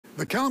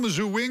The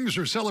Kalamazoo Wings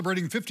are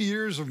celebrating 50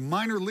 years of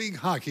minor league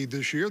hockey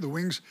this year. The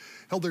Wings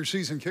held their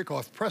season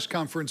kickoff press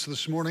conference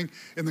this morning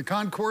in the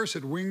concourse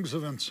at Wings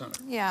Event Center.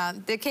 Yeah,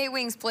 the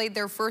K-Wings played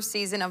their first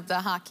season of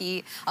hockey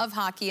in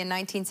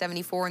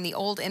 1974 in the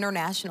old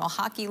International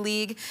Hockey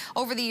League.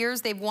 Over the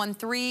years, they've won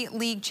 3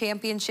 league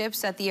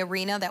championships at the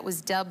arena that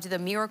was dubbed the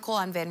Miracle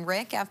on Van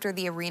Ryck after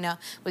the arena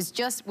was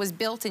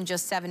built in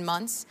just 7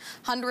 months.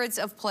 Hundreds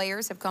of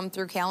players have come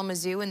through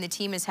Kalamazoo, and the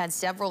team has had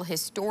several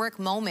historic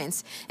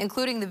moments,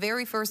 including the very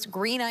first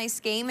green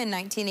ice game in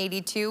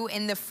 1982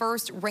 and the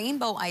first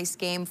rainbow ice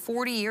game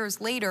 40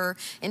 years later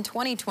in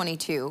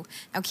 2022.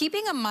 Now,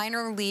 keeping a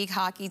minor league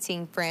hockey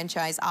team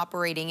franchise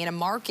operating in a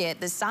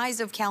market the size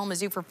of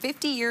Kalamazoo for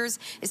 50 years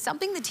is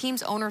something the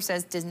team's owner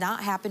says does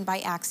not happen by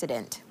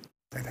accident.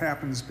 It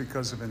happens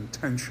because of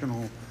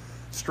intentional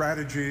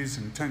strategies,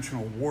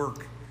 intentional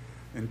work,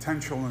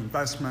 intentional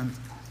investment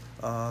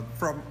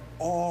from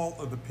all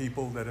of the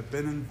people that have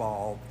been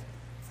involved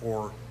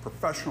for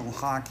professional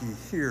hockey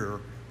here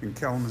in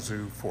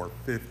Kalamazoo for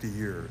 50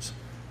 years.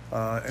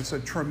 It's a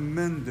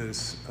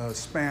tremendous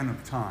span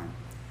of time.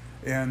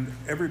 And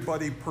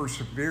everybody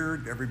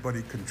persevered,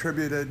 everybody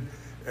contributed,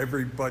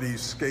 everybody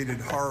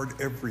skated hard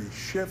every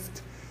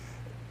shift.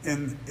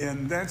 And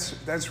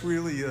that's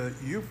really a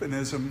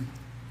euphemism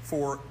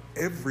for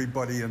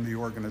everybody in the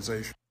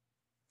organization.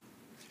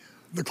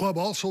 The club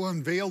also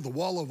unveiled the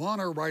Wall of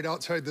Honor right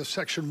outside the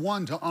Section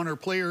 1 to honor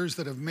players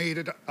that have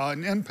made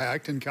an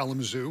impact in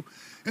Kalamazoo.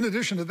 In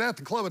addition to that,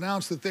 the club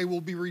announced that they will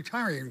be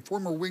retiring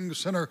former Wings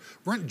center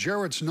Brent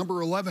Jarrett's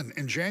number 11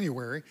 in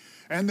January,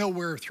 and they'll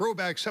wear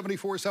throwback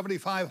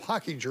 74-75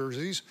 hockey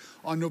jerseys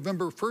on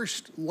November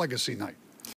 1st, Legacy Night.